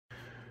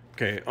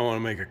Okay, I want to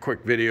make a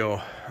quick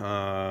video.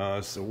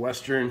 It's a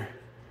Western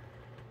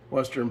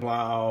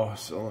plow,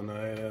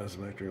 solenoid,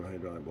 electric,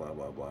 hydraulic, blah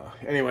blah blah.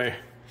 Anyway,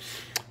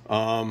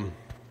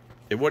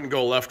 it wouldn't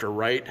go left or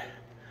right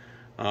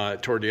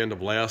toward the end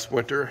of last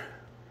winter.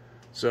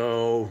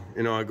 So,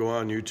 you know, I go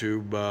on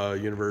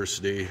YouTube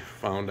University,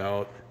 found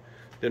out,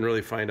 didn't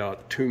really find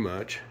out too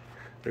much.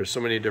 There's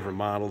so many different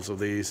models of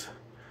these.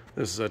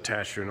 This is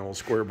attached to an old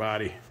square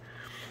body.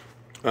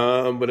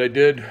 But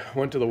I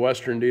went to the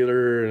Western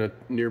dealer in a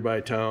nearby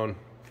town,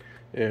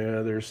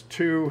 and there's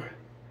two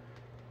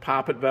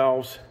poppit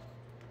valves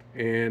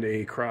and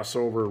a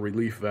crossover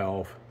relief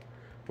valve,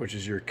 which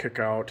is your kick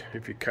out.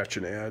 If you catch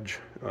an edge,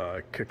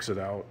 it kicks it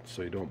out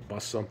so you don't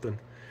bust something.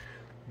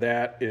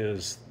 That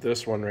is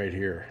this one right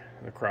here,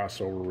 the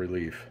crossover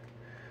relief.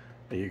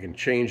 You can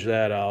change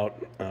that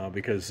out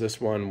because this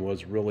one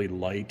was really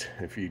light.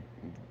 If you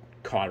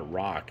caught a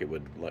rock, it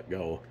would let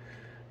go.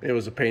 It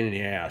was a pain in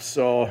the ass.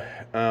 So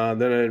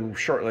then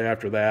shortly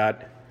after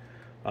that,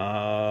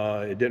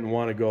 it didn't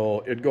want to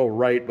go, it'd go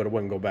right, but it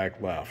wouldn't go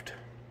back left.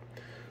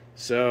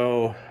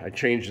 So I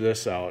changed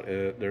this out.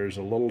 There's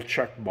a little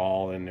chuck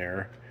ball in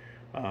there.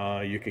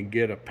 You can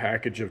get a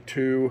package of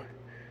two.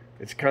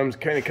 It kind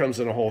of comes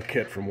in a whole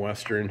kit from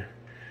Western.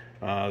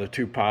 The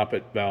two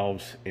poppit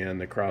valves and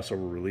the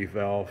crossover relief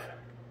valve.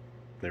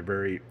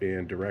 They're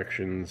in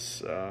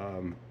directions,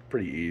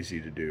 pretty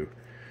easy to do.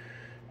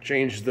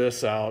 Change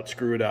this out,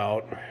 screw it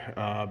out,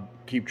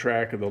 keep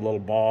track of the little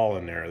ball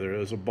in there. There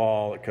is a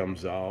ball that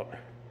comes out.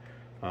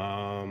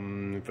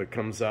 If it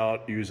comes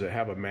out,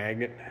 have a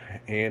magnet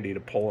handy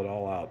to pull it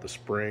all out. The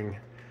spring,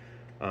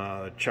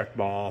 the check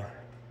ball,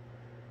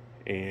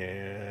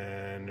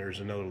 and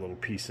there's another little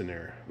piece in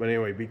there. But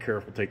anyway, be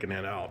careful taking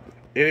that out.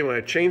 Anyway,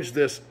 I changed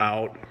this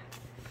out,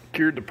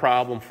 cured the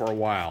problem for a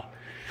while.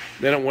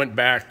 Then it went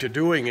back to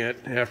doing it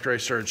after I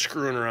started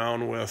screwing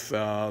around with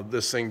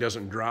this thing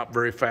doesn't drop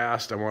very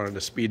fast. I wanted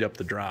to speed up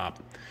the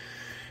drop.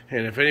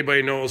 And if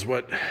anybody knows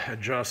what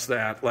adjusts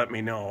that, let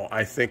me know.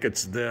 I think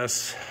it's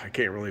this. I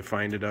can't really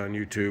find it on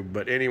YouTube.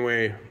 But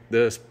anyway,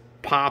 this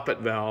poppit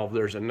valve,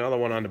 there's another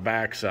one on the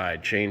back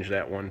side. Change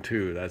that one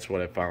too. That's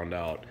what I found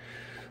out.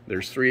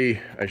 There's three.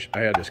 I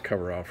had this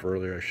cover off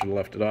earlier. I should have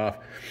left it off.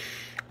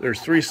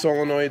 There's three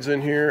solenoids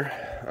in here.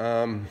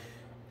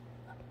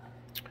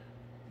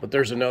 But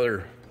there's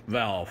another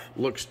valve.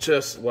 Looks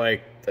just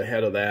like the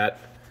head of that.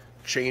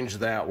 Change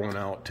that one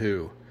out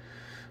too,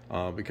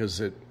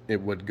 because it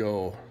would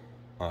go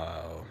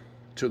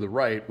to the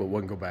right, but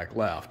wouldn't go back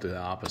left, the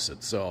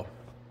opposite. So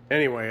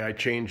anyway, I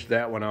changed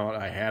that one out.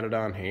 I had it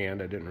on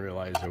hand. I didn't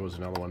realize there was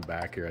another one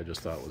back here. I just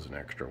thought it was an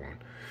extra one.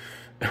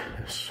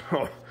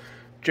 So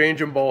change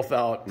them both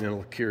out and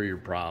it'll cure your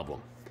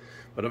problem.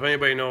 But if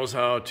anybody knows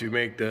how to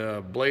make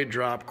the blade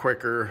drop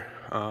quicker,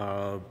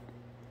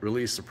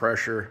 release the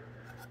pressure,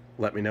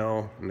 let me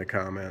know in the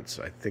comments.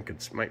 I think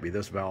it might be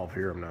this valve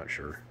here, I'm not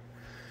sure.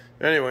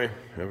 Anyway,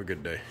 have a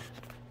good day.